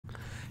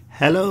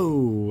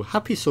Hello,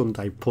 happy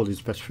Sunday, Paul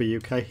is best for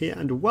UK here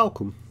and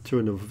welcome to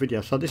another video.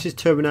 So this is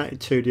Terminator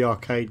 2, the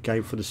arcade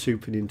game for the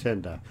Super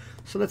Nintendo.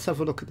 So let's have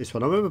a look at this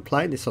one. I remember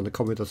playing this on the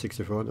Commodore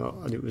 64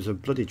 and it was a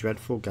bloody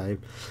dreadful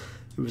game.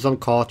 It was on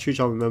cartridge,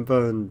 I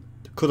remember, and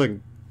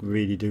couldn't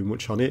really do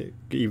much on it,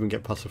 even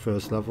get past the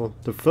first level.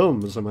 The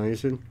film was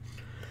amazing.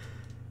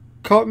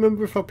 Can't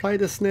remember if I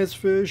played a SNES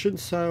version,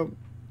 so...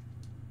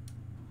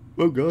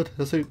 Oh god,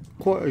 that's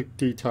quite a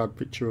detailed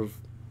picture of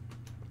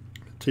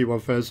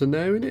T1000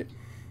 there, isn't it?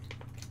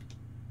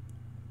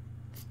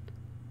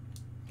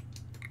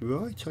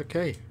 Right,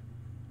 okay.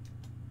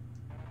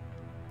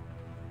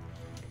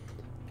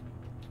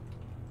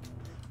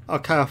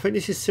 Okay, I think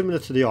this is similar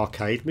to the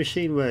arcade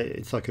machine where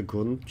it's like a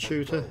gun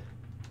shooter.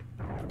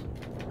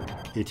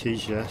 It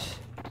is, yes.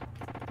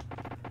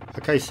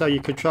 Okay, so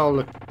you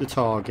control the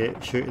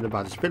target, shooting the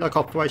bad. It's a bit like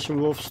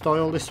Operation Wolf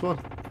style, this one.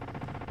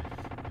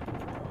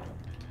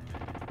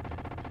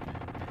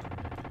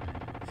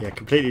 Yeah,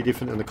 completely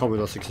different than the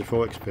Commodore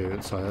 64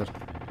 experience I had.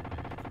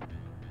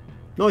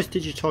 Nice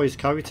digitised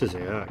characters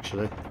here,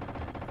 actually.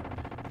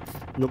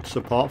 Looks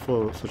apart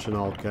for such an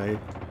old game.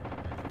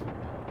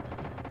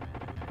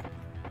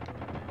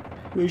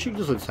 Music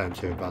doesn't sound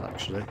too bad,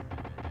 actually.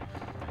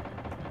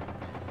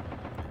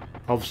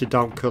 Obviously,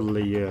 don't kill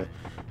the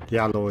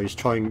alloys.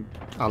 Try and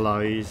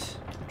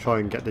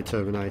get the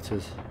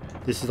Terminators.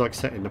 This is like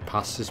set in the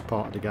past. This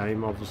part of the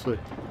game, obviously.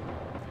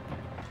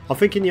 I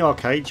think in the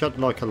arcade you had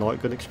like a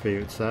light gun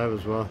experience there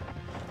as well.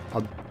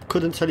 I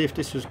couldn't tell you if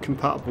this was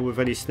compatible with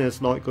any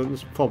SNES light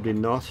guns, probably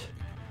not.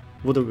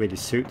 Wouldn't really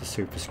suit the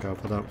Super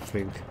Scope, I don't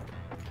think.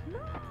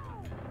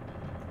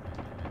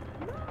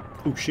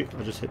 Oh shit,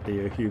 I just hit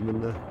the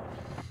human there.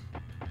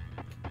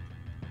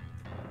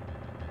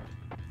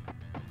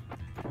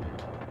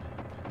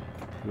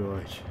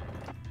 Right.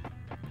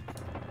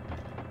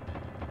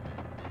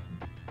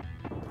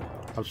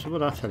 Have some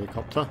of that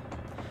helicopter.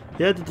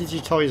 Yeah, the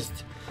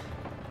digitised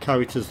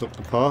characters look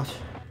the part,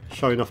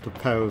 showing off the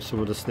power of some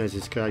of the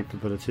SNES's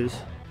capabilities.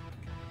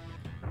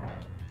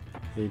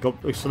 You've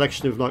got a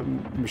selection of like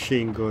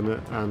machine gun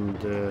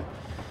and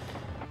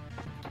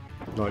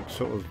like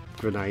sort of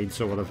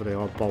grenades or whatever they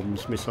are,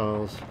 bombs,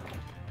 missiles.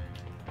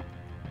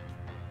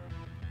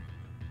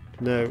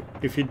 Now,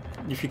 if you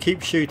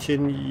keep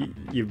shooting,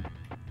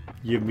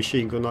 your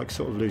machine gun like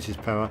sort of loses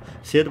power.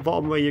 See at the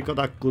bottom where you've got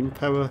that gun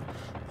power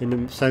in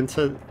the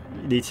centre,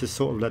 you need to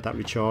sort of let that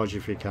recharge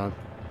if you can,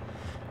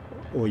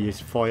 or your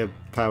fire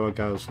power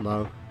goes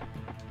low.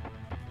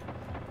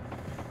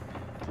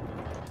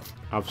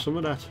 Have some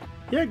of that.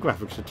 Yeah,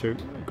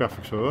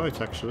 graphics are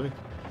alright actually.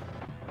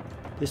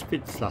 This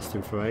bit's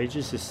lasting for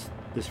ages,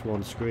 this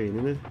one screen,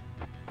 isn't it?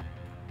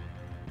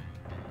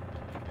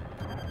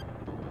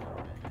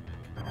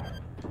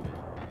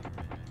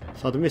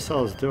 So the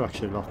missiles do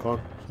actually lock on,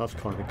 so that's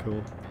kind of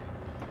cool.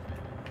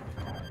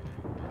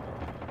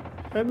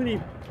 How many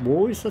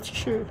more is that to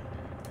shoot?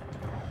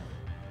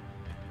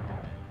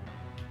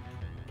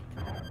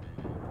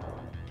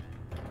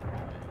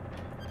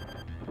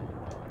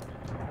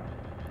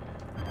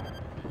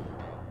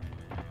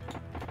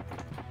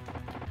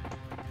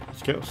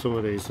 Let's get some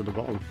of these to the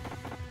bottom.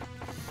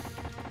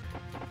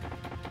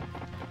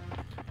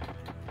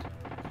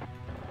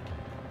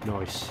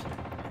 Nice.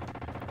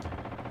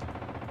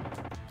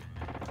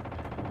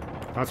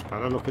 That's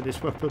better, look at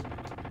this weapon.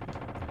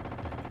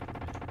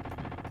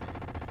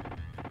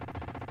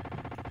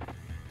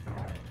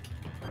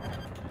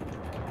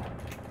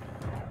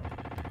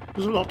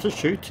 There's a lot to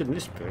shoot in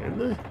this bit, isn't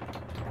there?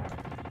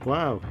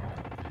 Wow.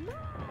 Do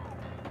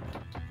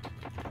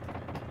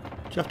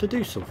you have to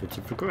do something to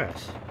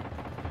progress?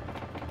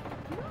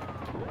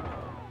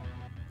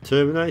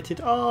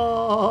 Terminated.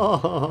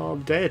 Oh,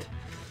 I'm dead.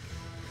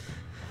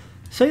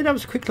 So yeah, that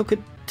was a quick look at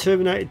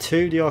Terminator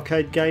 2, the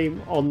arcade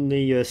game on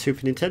the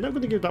Super Nintendo. I'm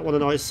going to give that one a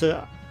nice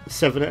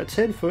 7 out of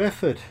 10 for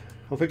effort.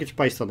 I think it's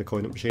based on the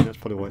coin-up machine. That's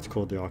probably why it's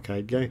called the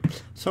arcade game.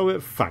 So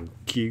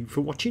thank you for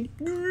watching.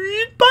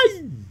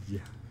 Bye.